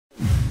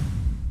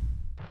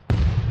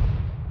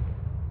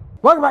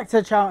Welcome back to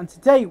the channel, and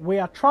today we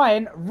are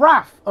trying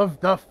Wrath of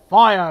the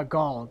Fire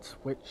God,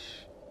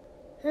 which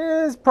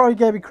is probably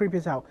going to be creepy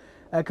as hell.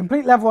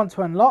 Complete level 1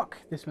 to unlock.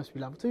 This must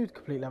be level 2.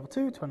 Complete level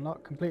 2 to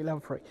unlock. Complete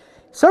level 3.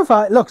 So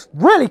far, it looks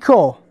really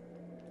cool.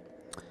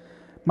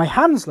 My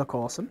hands look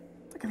awesome.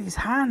 Look at these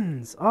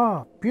hands.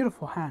 Oh,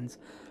 beautiful hands.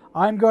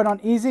 I'm going on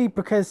easy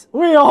because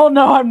we all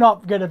know I'm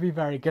not going to be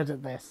very good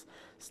at this.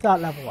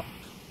 Start level 1.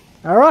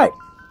 All right.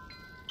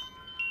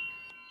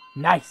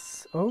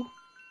 Nice. Oh.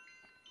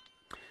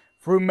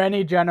 Through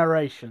many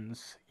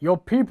generations, your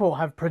people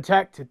have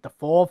protected the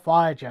 4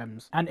 fire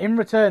gems, and in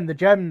return the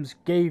gems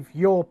gave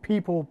your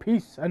people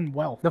peace and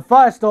wealth. The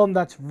firestorm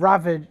that's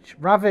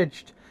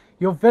ravaged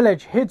your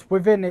village hid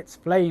within its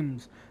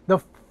flames. The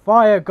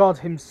fire god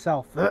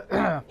himself.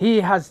 He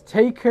has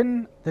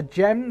taken the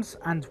gems,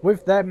 and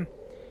with them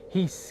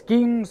he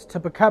schemes to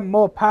become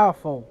more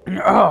powerful.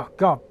 Oh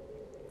god,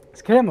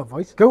 it's killing my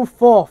voice. Go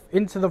forth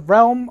into the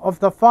realm of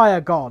the fire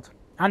god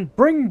and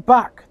bring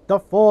back the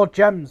 4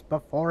 gems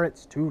before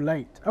it's too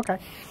late. Okay,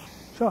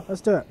 sure,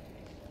 let's do it.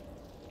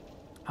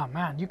 Oh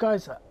man, you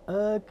guys are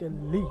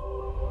ugly.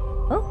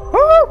 Oh,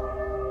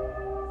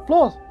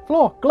 oh!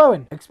 Floor,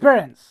 glowing.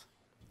 Experience.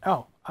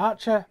 Oh,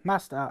 archer,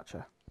 master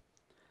archer.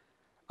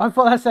 I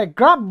thought that said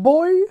grab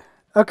boy.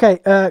 Okay,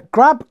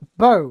 grab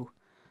bow.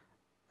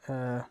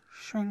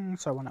 Shing,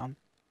 so I want it on.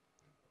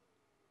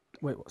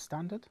 Wait, what,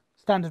 standard?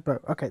 Standard bow.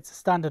 Okay, it's a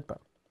standard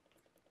bow.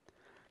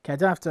 Okay, I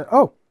don't have to,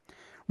 oh!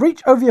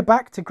 Reach over your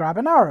back to grab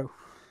an arrow.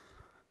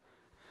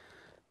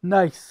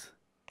 Nice.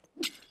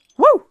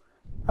 Woo!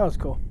 That was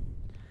cool.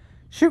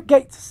 Shoot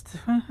gates.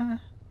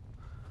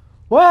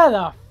 Where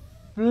the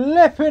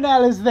flipping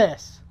hell is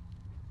this?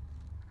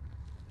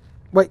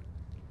 Wait.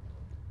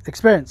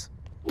 Experience.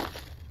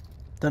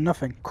 Done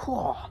nothing.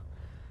 Cool.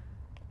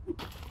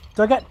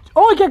 Do I get...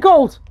 Oh, I get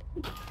gold!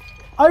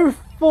 I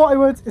thought I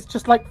would. It's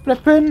just like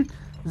flipping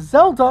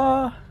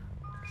Zelda.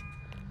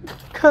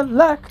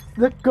 Collect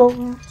the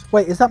gold.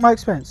 Wait, is that my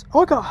experience?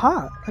 Oh, I got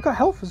heart. I got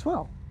health as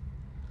well.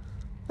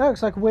 That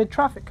looks like a weird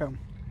traffic cone.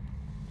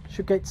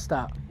 Should gate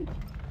start.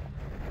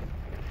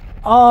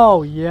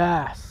 Oh,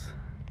 yes.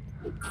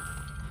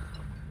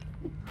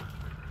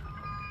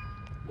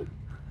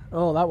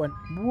 Oh, that went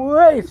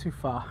way too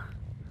far.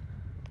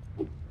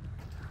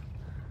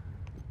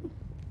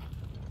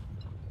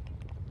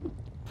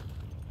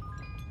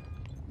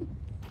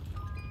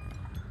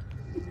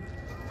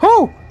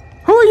 Who?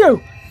 Who are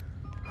you?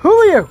 Who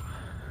are you?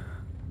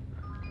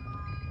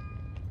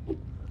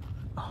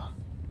 Oh.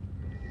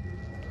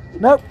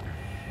 Nope.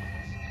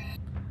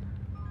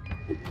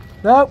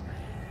 Nope.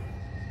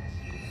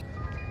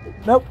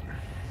 Nope.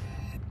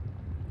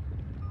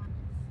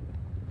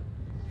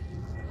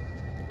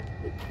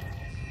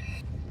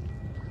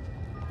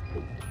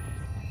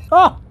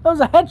 Oh, that was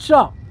a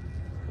headshot.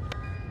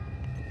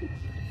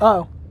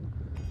 Uh-oh.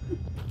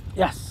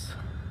 Yes.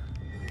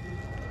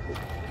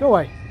 Go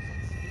away.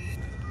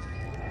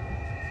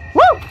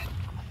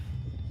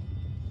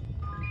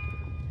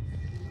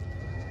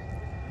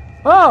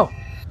 Oh!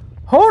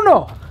 Oh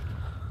no!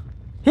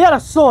 He had a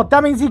sword.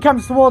 That means he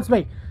comes towards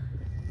me.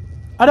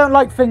 I don't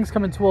like things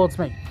coming towards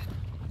me.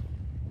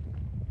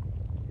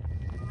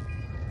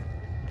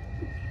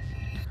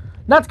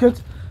 That's good.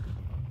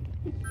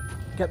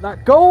 Get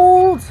that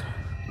gold.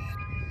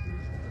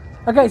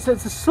 Okay, so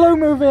it's a slow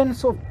moving,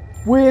 sort of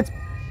weird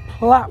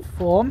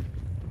platform.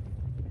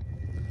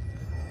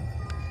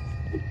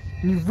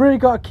 And you've really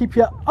got to keep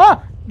your...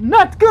 Ah!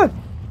 Not good!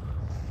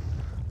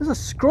 There's a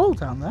scroll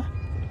down there.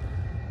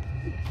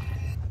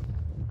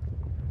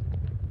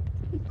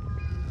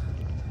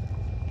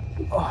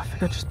 Oh, I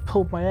think I just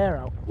pulled my hair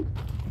out.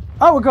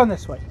 Oh, we're going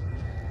this way.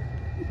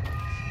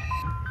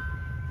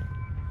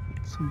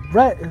 Some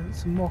red,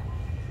 some more.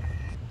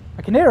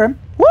 I can hear him.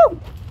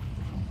 Woo!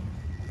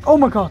 Oh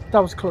my god, that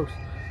was close.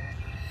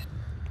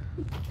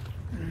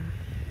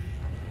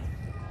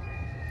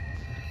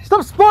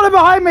 Stop spawning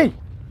behind me!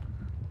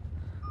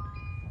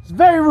 It's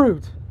very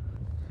rude.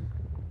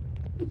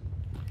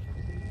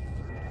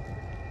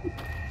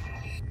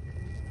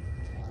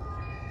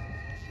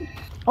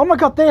 Oh my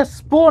god, they are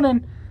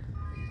spawning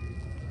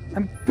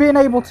and being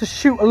able to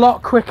shoot a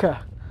lot quicker.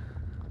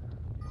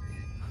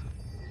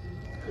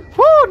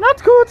 Whoa,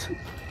 not good.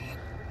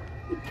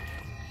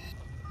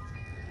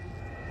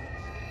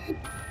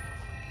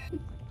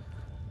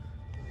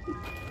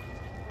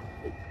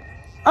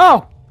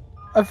 Oh,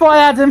 I thought I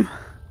had him.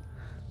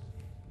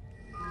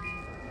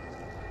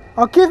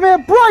 Oh, give me a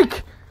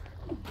break.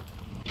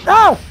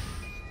 Ow.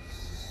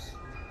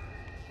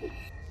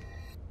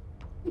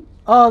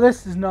 Oh,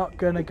 this is not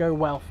gonna go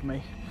well for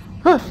me.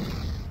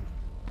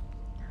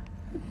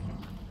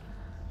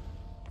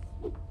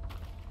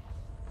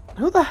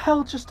 Who the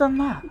hell just done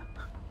that?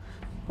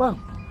 Well,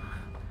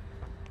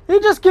 he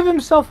just give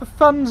himself a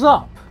thumbs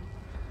up.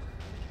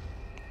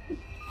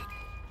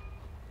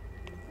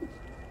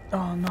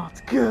 Oh,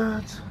 not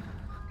good.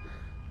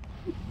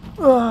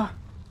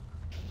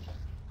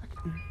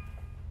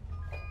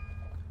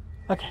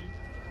 Okay.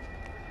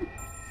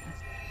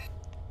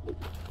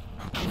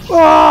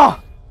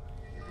 Oh!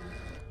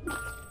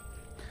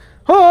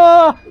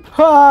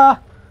 Ha!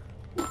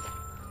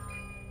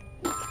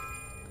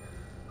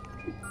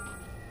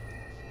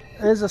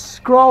 There's a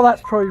scroll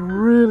that's probably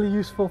really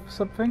useful for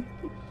something.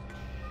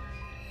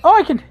 Oh,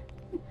 I can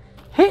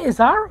hit his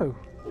arrow.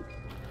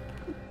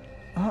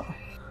 Oh,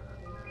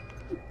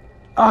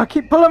 I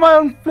keep pulling my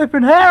own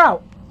flipping hair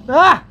out.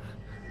 Ah!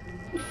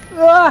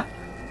 Ah!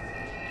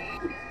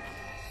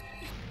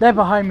 They're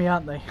behind me,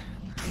 aren't they?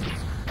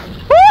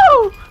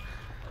 Woo!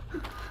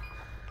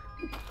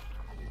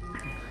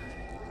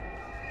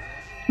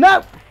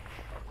 No!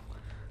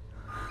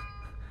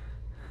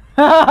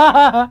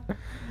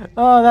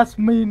 Oh, that's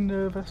me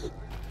nervous.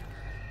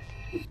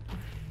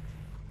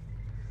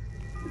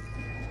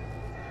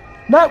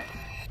 No!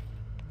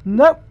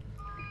 Nope!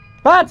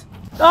 Bad!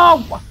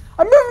 Oh!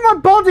 I'm moving my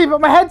body,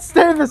 but my head's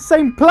staying in the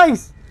same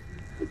place!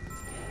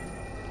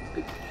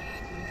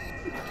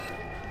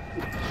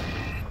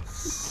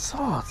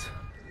 Sod.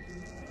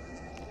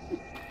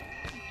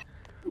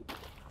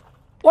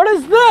 What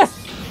is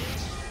this?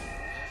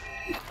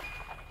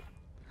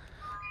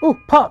 Oh,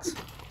 pots!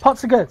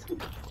 Pots are good.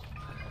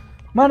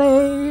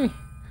 Money!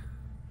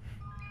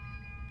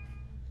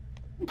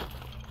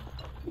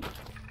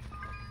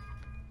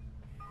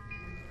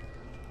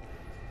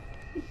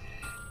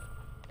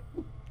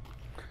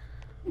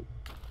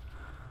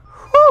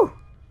 Whew!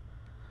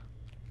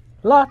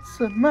 Lots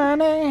of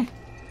money!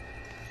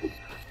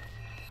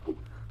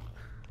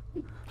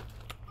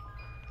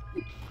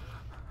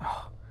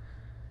 Oh.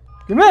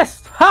 You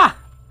missed! Ha!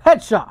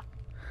 Headshot!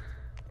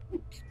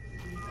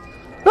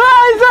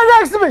 Ah, he's right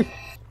next to me!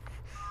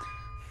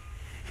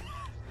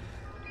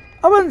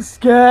 I wasn't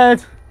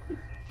scared.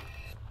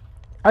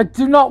 I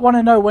do not want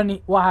to know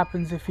what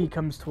happens if he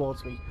comes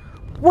towards me.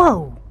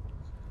 Whoa!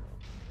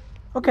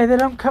 Okay, they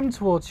don't come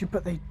towards you,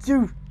 but they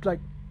do, like,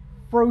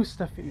 throw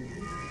stuff at you.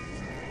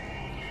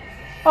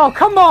 Oh,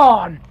 come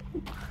on!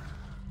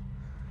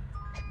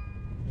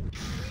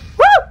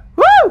 Woo!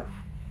 Woo!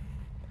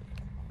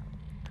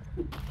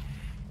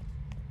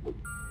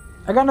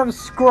 I got another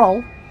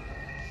scroll.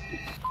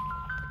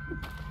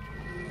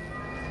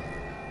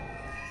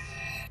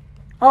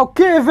 I'll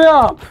give it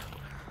up!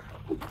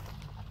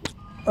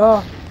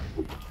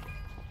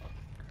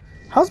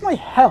 How's my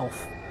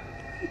health?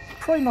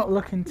 Probably not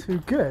looking too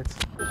good.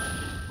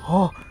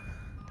 Oh.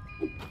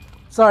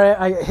 Sorry,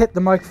 I hit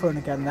the microphone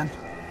again then.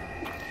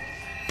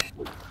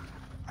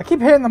 I keep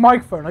hitting the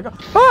microphone. I go,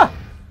 ah!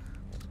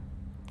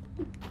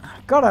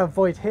 Gotta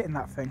avoid hitting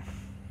that thing.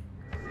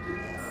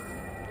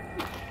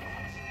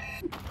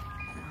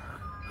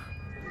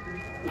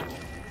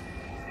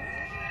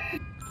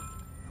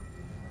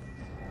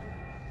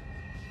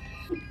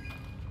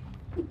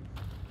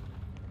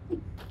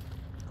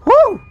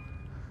 Woo!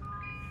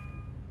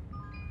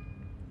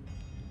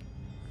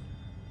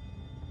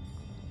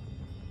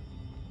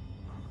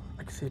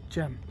 I can see a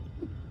gem.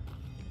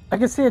 I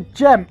can see a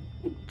gem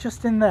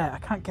just in there. I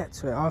can't get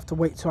to it. I'll have to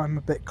wait till I'm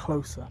a bit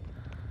closer.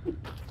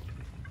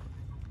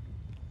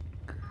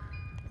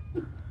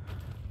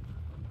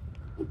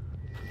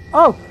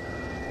 Oh!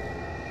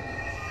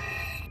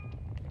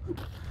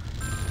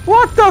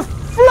 What the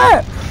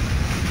flip?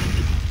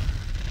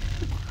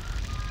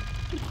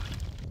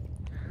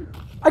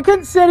 I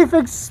couldn't see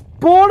anything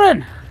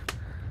spawning.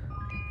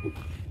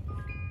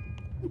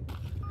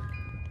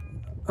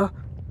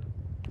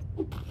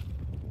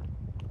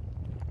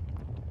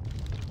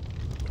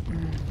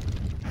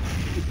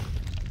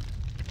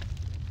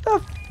 The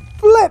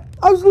flip!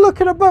 I was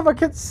looking above, I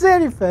couldn't see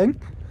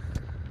anything.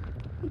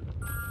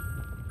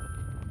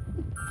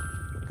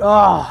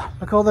 Oh,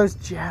 look at all those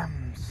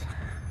gems.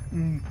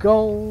 And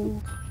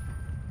gold.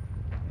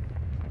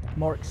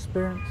 More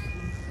experience.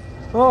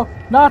 Oh,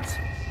 not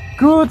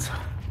good.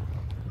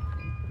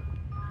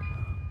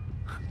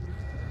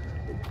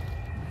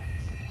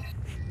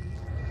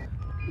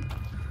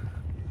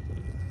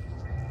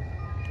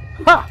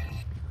 Ha!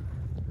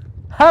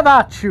 How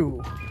about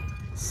you,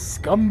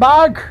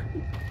 scumbag?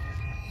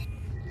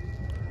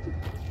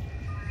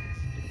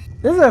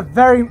 This is a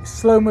very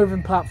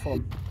slow-moving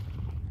platform.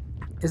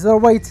 Is there a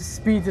way to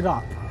speed it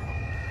up?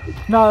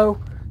 No,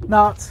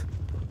 not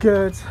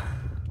good.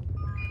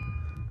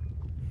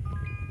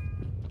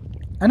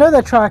 I know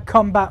they're trying to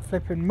combat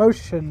flipping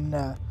motion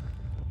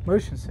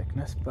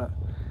sickness, but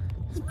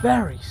it's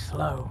very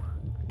slow.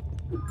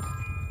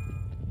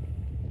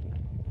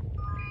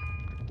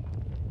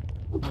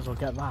 Might as well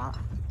get that.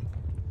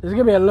 There's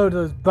gonna be a load of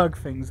those bug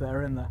things that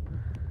are in there.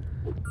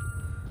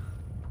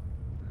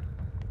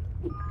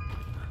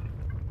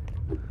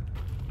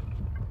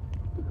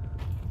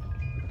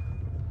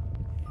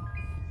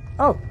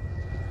 Oh!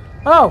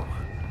 Oh!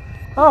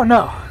 Oh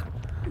no!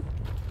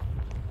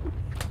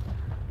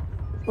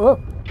 Oh!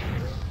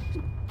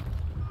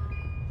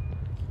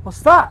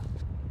 What's that?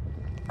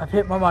 I've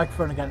hit my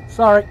microphone again.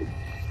 Sorry.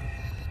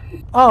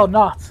 Oh,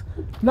 not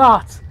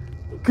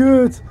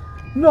good.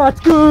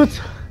 Not good.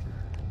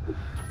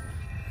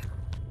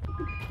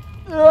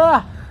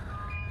 Ah.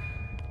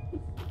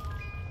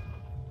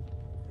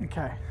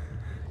 Okay.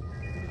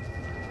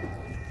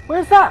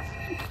 Where's that?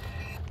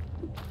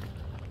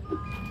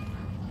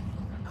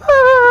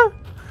 Ah.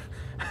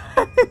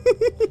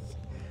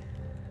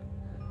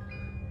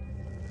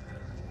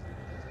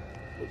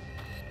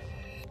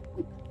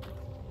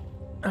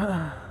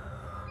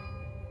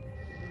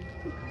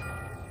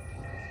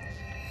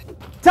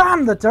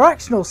 Damn, the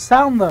directional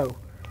sound though.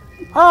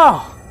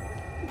 Oh,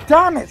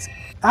 damn, it's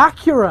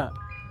accurate.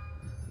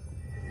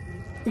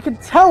 You can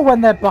tell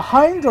when they're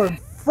behind or in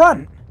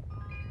front.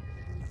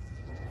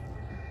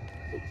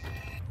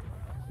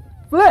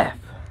 Flip.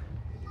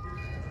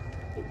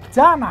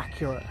 Damn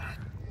accurate.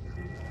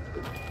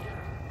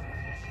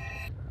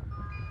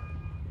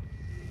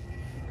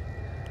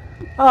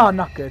 Oh,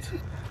 not good.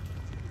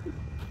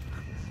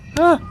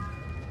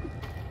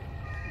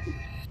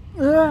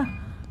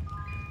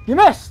 You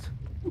missed.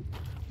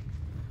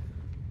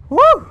 Woo!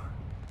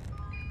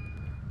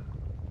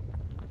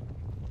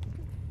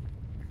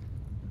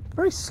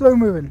 Very slow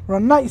moving. We're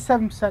on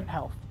 97%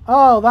 health.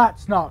 Oh,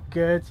 that's not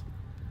good.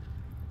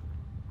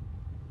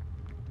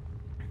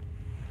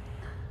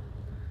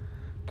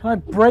 Can I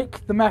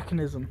break the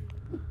mechanism?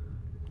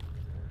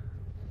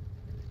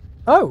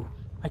 Oh,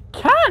 I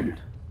can!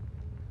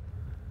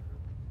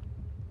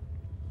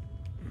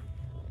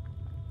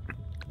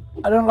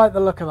 I don't like the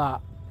look of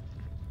that.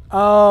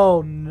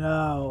 Oh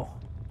no.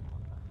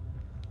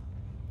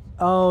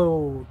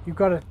 Oh, you've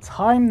got to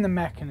time the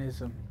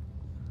mechanism.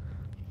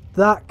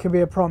 That could be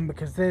a problem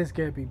because there's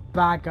going to be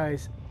bad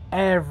guys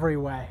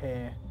everywhere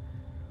here.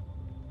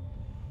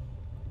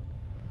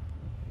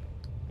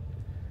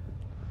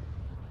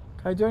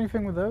 Can I do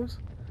anything with those?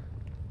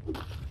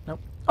 Nope.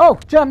 Oh,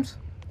 gems!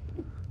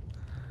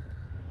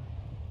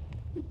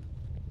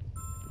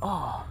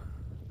 Oh.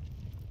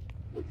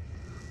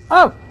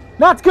 Oh,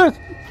 that's good!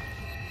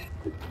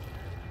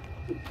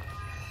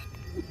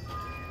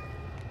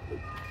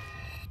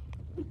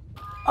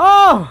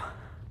 Oh!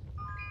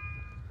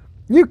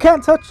 You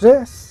can't touch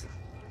this.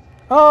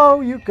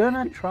 Oh, you're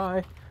gonna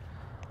try.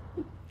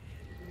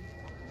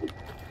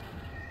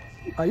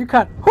 Oh, you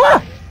can't. Wah!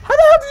 How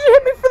the hell did you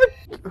hit me for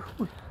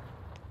the...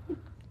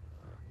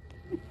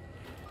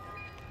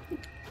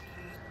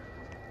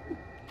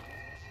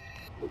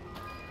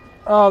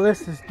 Oh,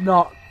 this is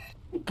not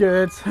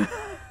good.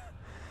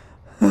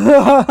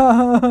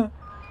 Oh,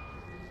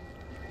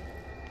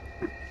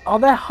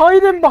 they're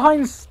hiding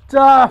behind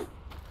stuff.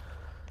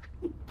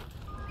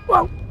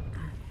 Whoa.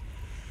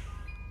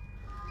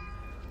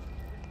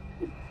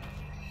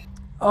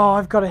 Oh,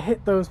 I've got to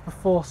hit those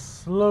before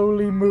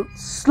slowly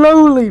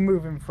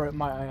moving for it,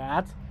 might I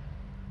add.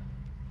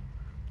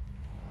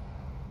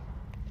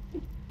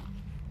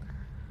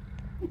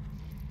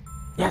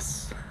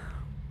 Yes.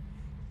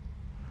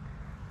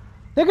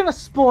 They're going to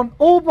spawn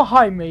all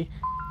behind me.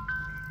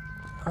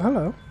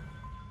 Hello.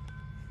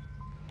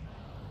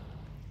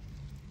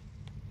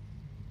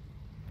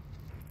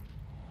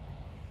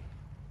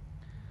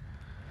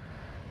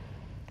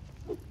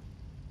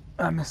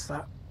 I missed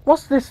that.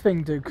 What's this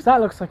thing do? Because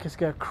that looks like it's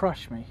going to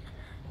crush me.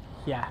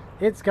 Yeah,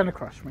 it's going to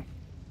crush me.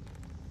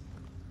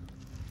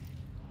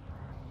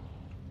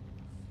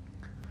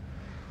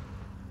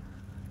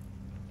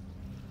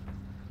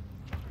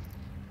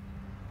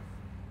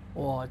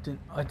 Oh,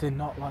 I did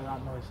not like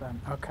that noise then.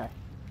 Okay.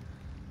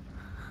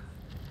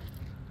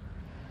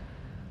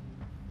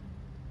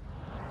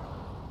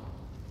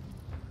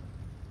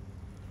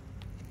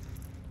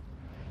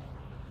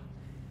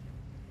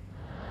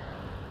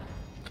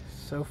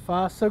 So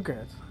far, so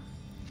good.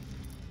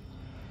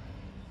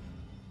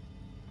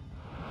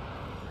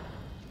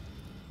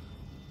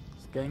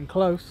 It's getting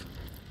close.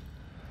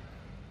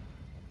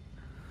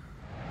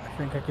 I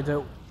think I could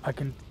do. I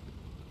can.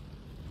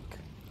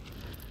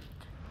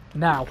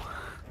 Now.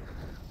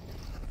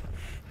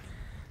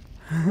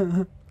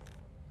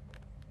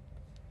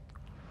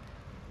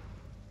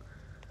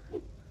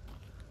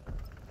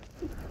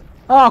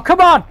 Oh, come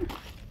on!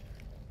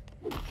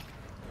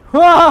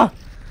 Ah!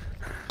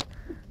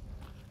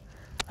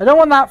 I don't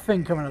want that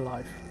thing coming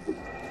alive.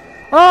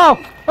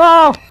 Oh!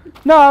 Oh!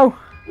 No!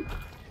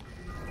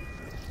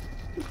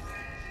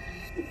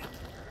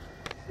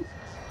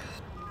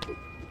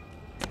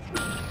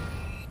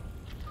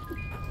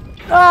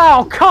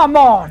 Oh, come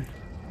on!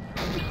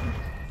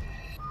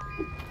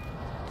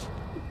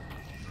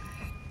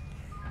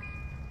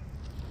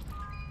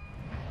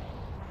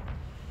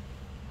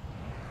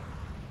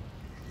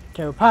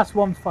 Okay, we're past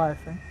 1-5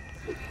 thing.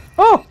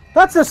 Oh!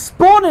 That's a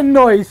spawning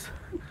noise!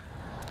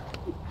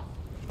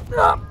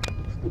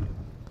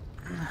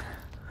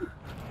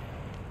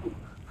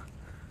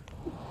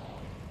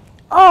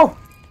 Oh!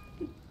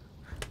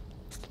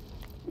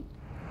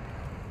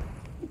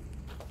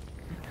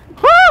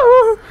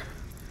 Woo!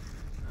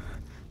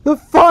 The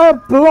fire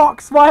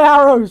blocks my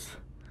arrows!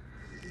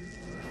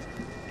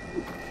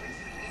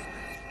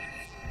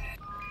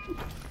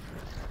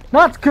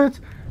 Not good!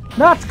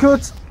 Not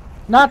good!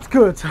 Not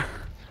good!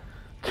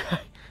 Okay.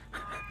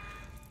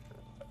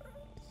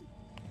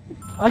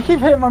 I keep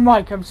hitting my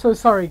mic, I'm so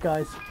sorry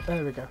guys.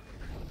 There we go.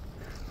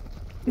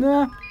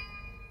 No.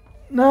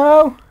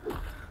 No.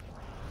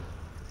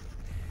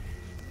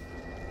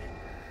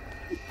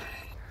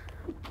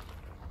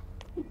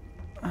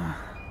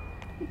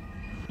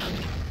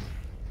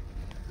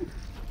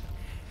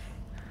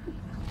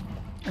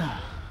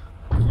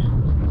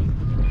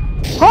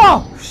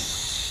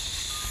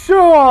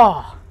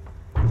 Oh!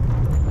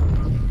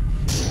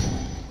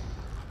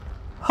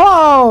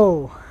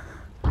 Oh!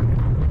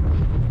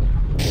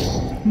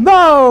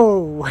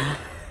 No!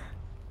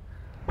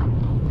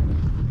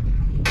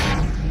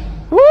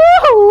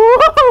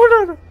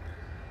 Woo!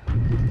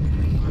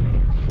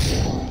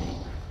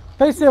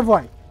 Face the other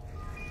way.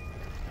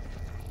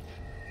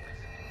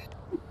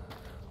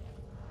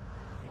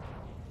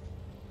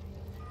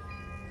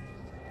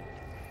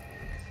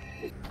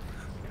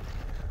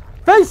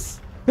 Face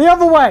the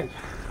other way.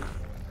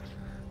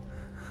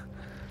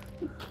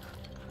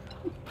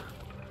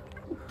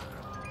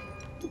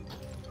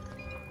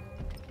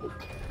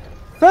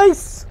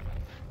 Face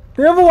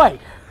the other way.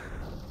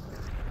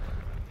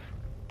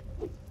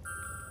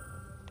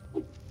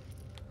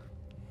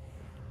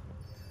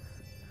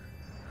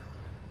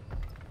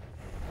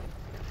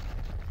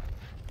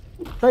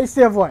 Face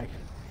the other way.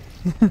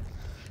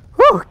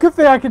 Whew, good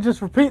thing I could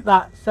just repeat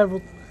that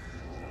several.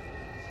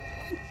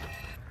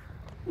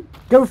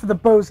 Go for the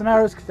bows and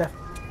arrows because they're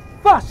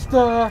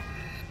faster.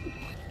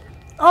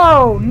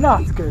 Oh,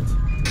 not good.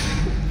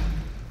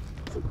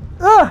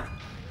 Ugh.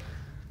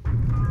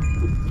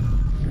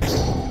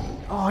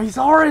 Oh, he's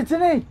horrid,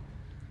 isn't he?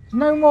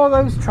 No more of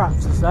those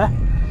traps, is there?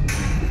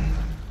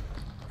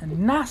 And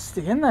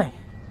nasty, aren't they?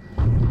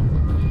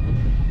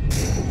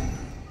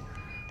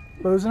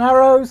 Bows and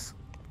arrows.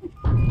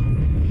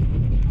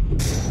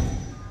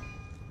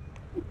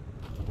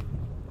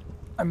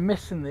 I'm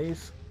missing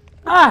these.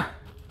 Ah!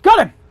 Got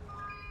him!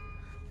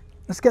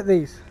 Let's get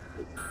these.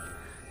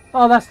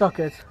 Oh, that's not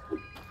good.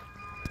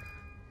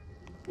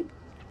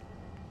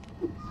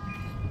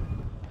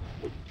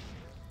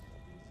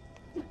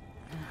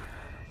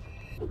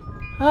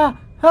 Ah!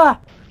 Ah!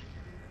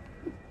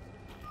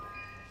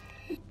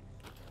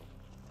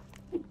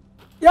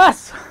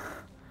 Yes!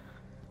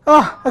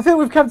 Oh, I think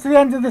we've come to the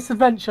end of this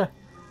adventure.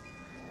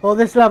 Or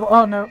this level.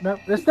 Oh, no, no.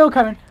 They're still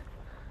coming.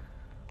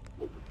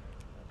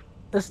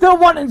 They're still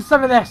wanting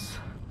some of this.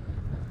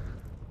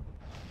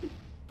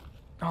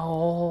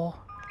 Oh.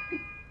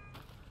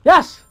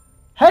 Yes!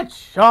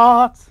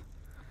 Headshot!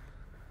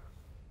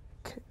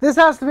 Okay, this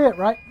has to be it,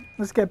 right?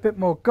 Let's get a bit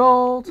more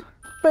gold.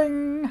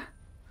 Bing!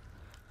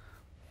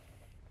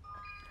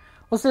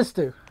 What's this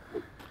do?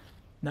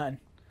 Nothing.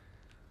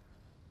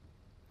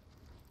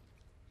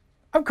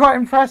 I'm quite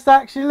impressed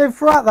I actually lived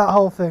throughout that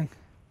whole thing.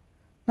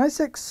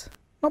 96.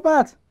 Not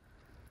bad.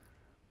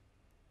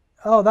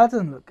 Oh, that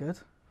doesn't look good.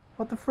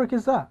 What the frick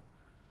is that?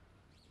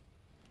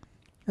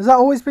 Has that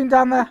always been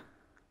down there?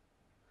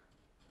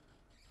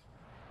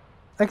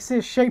 I can see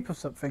a shape of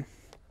something.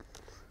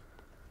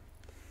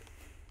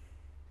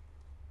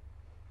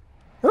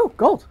 Oh,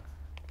 gold.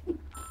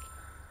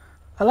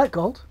 I like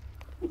gold.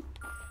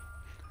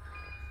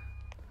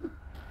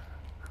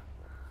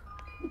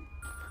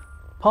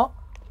 Pot.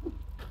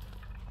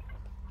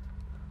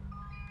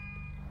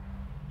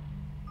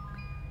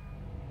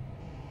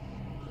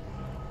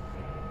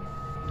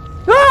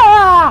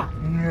 Ah!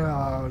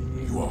 No,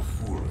 You are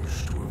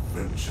foolish to have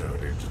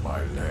ventured into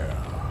my lair.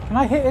 Can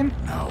I hit him?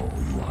 Now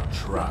you are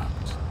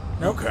trapped.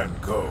 Nope. You can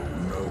go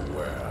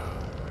nowhere.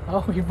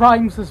 Oh, he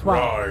rhymes as well.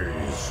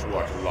 Rise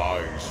what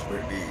lies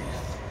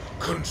beneath.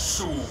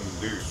 Consume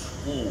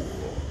this fool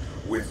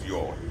with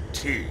your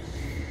teeth.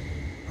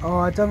 Oh,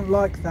 I don't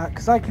like that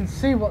because I can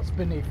see what's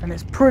beneath and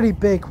it's pretty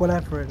big,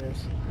 whatever it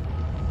is.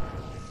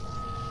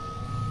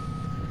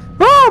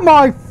 Oh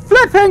my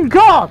flipping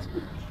god!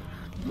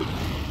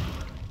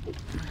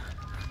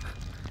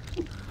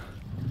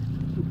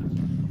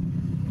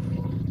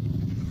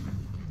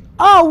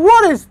 Oh,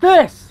 what is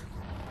this?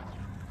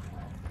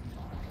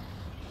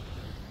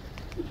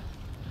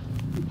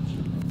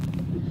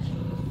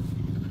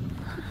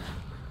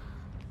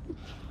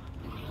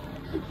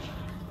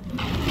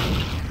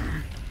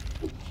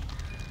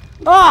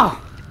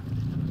 Oh!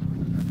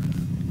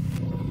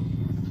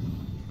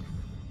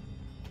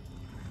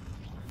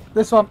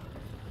 This one.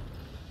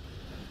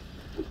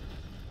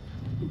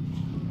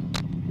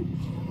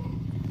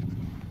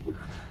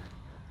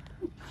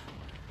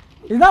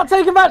 He's not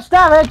taking much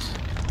damage.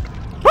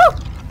 Woo!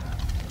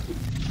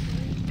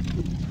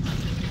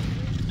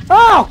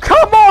 Oh,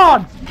 come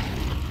on!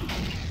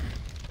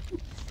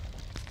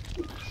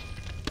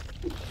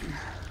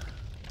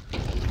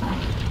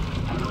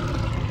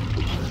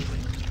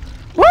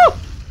 Woo!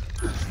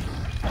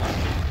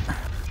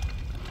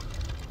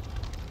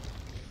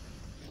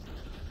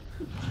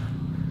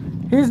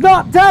 He's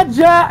not dead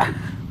yet!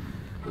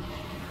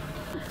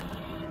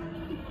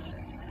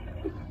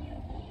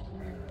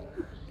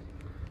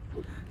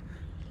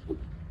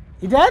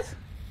 He dead?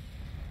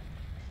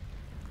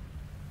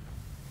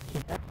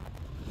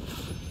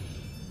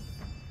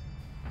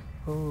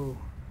 Oh.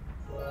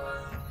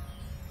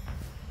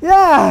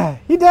 Yeah,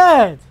 he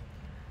dead.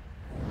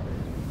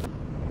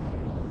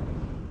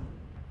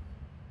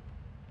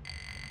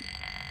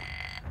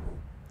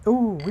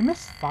 Ooh, we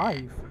missed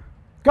 5.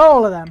 Got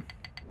all of them.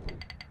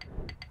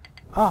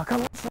 Oh, got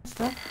lots of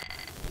stuff.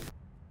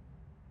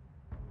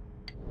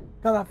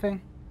 Got that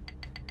thing.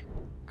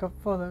 Got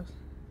 4 of those.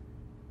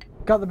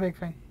 Got the big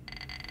thing.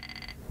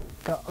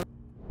 Got.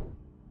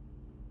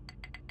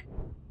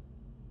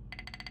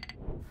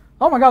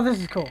 Oh my god, this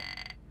is cool.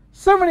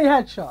 So many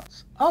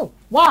headshots. Oh,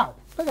 wow.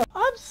 Look at,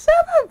 I'm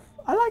 7th.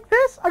 I like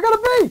this. I got a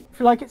B. If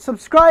you like it,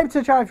 subscribe to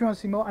the channel if you want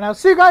to see more. And I'll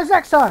see you guys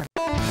next time.